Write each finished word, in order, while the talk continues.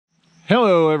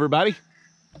Hello everybody.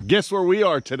 Guess where we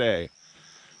are today?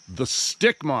 The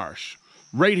Stick Marsh,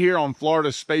 right here on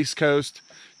Florida's Space Coast,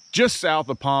 just south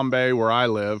of Palm Bay where I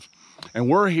live. And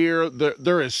we're here,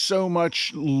 there is so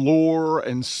much lore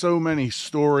and so many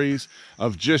stories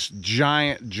of just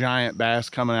giant bass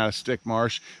coming out of Stick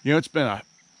Marsh. You know, it's been a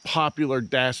popular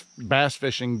bass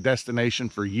fishing destination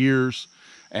for years.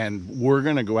 And we're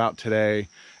gonna go out today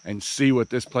and see what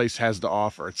this place has to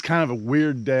offer. It's kind of a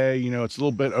weird day, you know, it's a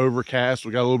little bit overcast.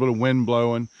 We got a little bit of wind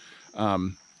blowing.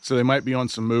 So they might be on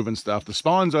some moving stuff. The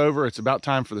spawn's over. It's about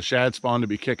time for the shad spawn to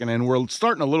be kicking in. We're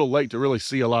starting a little late to really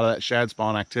see a lot of that shad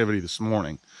spawn activity this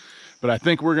morning. But I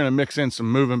think we're gonna mix in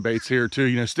some moving baits here too.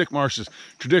 You know, Stick Marsh is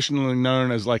traditionally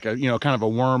known as like a, you know, kind of a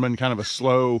worming, kind of a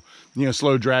slow, you know,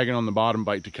 slow dragging on the bottom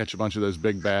bite to catch a bunch of those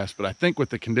big bass. But I think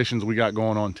with the conditions we got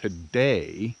going on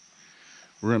today,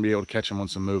 we're gonna be able to catch them on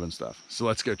some moving stuff. So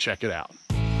let's go check it out.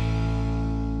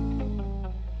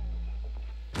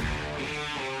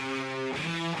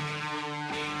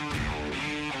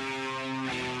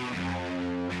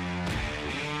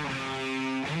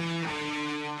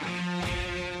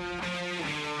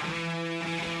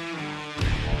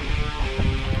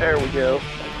 There we go.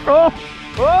 Oh!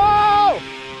 Oh!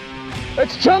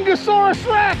 It's Chungosaurus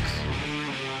Rex!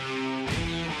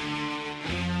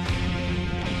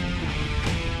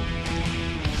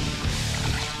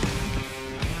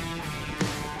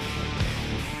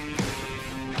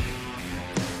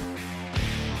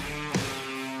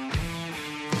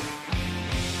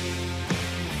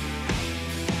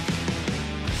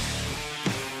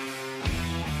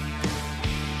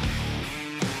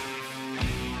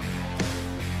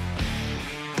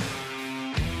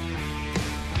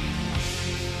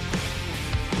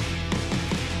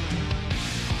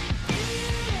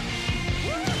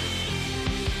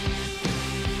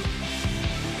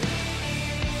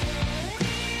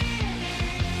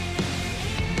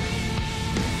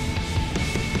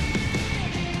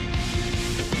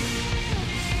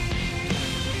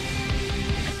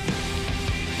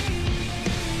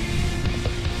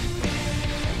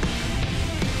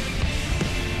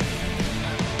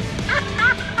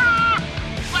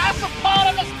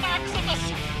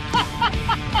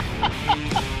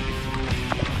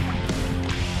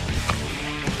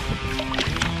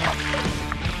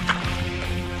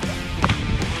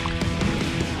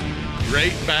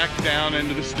 Right back down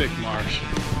into the Stick Marsh.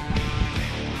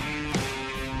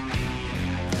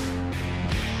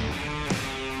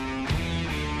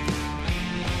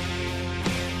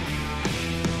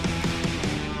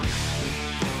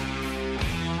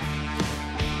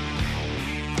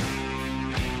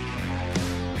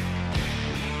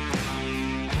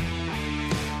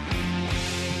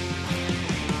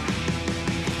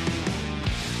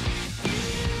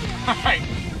 Alright,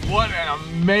 what an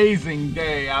amazing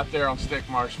day out there on Stick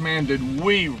Marsh. Man, did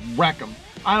we wreck them.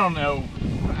 I don't know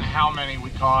how many we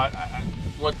caught,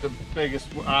 what the biggest,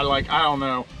 I don't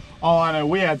know. All I know,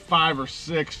 we had 5 or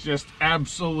 6 just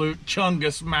absolute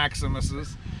Chungus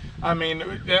Maximuses. I mean,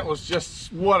 that was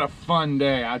just, what a fun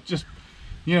day. I just,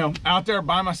 you know, out there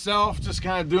by myself, just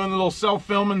kind of doing the little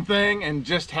self-filming thing and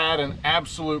just had an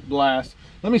absolute blast.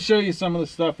 Let me show you some of the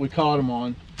stuff we caught them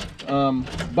on.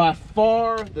 By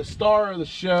far the star of the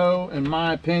show, in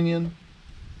my opinion,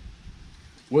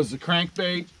 was the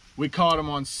crankbait. We caught them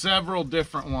on several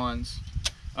different ones.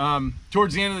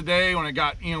 Towards the end of the day, when it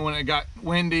got, you know, when it got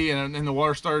windy and the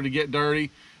water started to get dirty,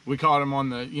 we caught them on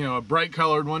the, you know, a bright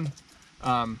colored one.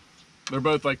 They're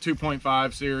both like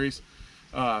 2.5 series.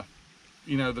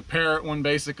 You know, the parrot one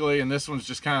basically, and this one's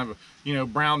just kind of, you know,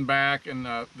 brown back, and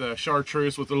the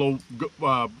chartreuse with the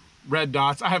little red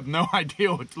dots. I have no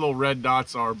idea what the little red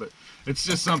dots are, but it's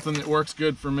just something that works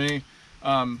good for me.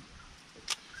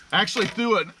 Actually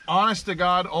threw an honest to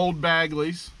God old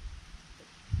Bagley's,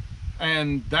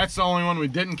 and that's the only one we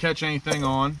didn't catch anything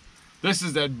on. This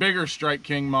is that bigger Strike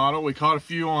King model. We caught a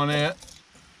few on it.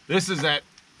 This is that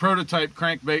prototype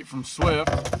crankbait from Swift.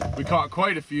 We caught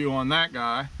quite a few on that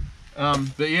guy.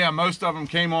 But yeah, most of them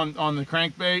came on the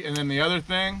crankbait, and then the other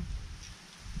thing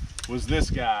was this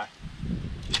guy,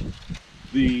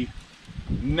 the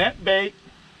netbait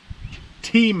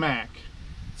T-Mac.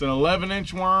 It's an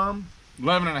 11-inch worm,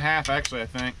 11 and a half actually, I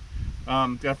think.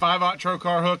 Got a 5/0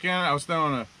 trocar hook in it. I was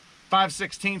throwing a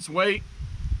 5/16 weight.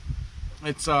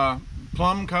 It's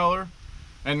plum color,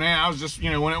 and man, I was just, you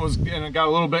know, when it got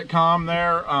a little bit calm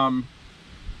there,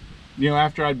 you know,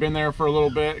 after I'd been there for a little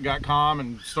bit, it got calm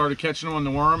and started catching them on the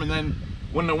worm. And then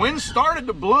when the wind started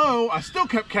to blow, I still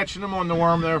kept catching them on the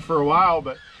worm there for a while.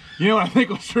 But you know what I think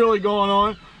was really going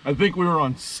on? I think we were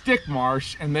on Stick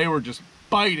Marsh and they were just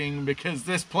biting because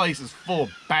this place is full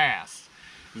of bass.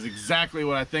 is exactly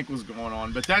what I think was going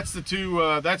on. But that's the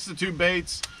two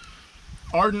baits.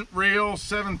 Ardent reel,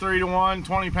 7.3-to-1,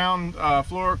 20-pound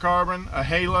fluorocarbon, a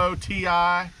Halo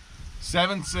TI,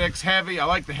 7.6 heavy. I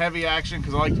like the heavy action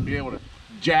because I like to be able to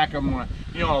jack them when,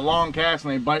 you know, on a long cast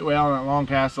and they bite well on that long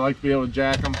cast. I like to be able to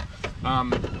jack them.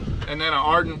 And then an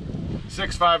Ardent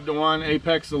 6.5-to-1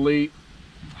 Apex Elite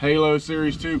Halo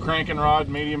Series 2 cranking rod,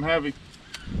 medium heavy.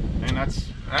 And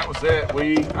that was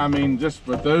it. I mean, just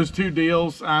with those two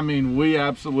deals, I mean, we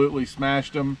absolutely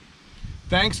smashed them.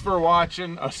 Thanks for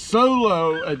watching a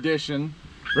solo edition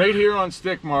right here on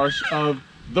Stick Marsh of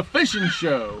The Fishing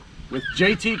Show with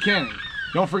JT Kenney.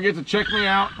 Don't forget to check me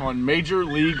out on Major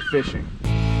League Fishing.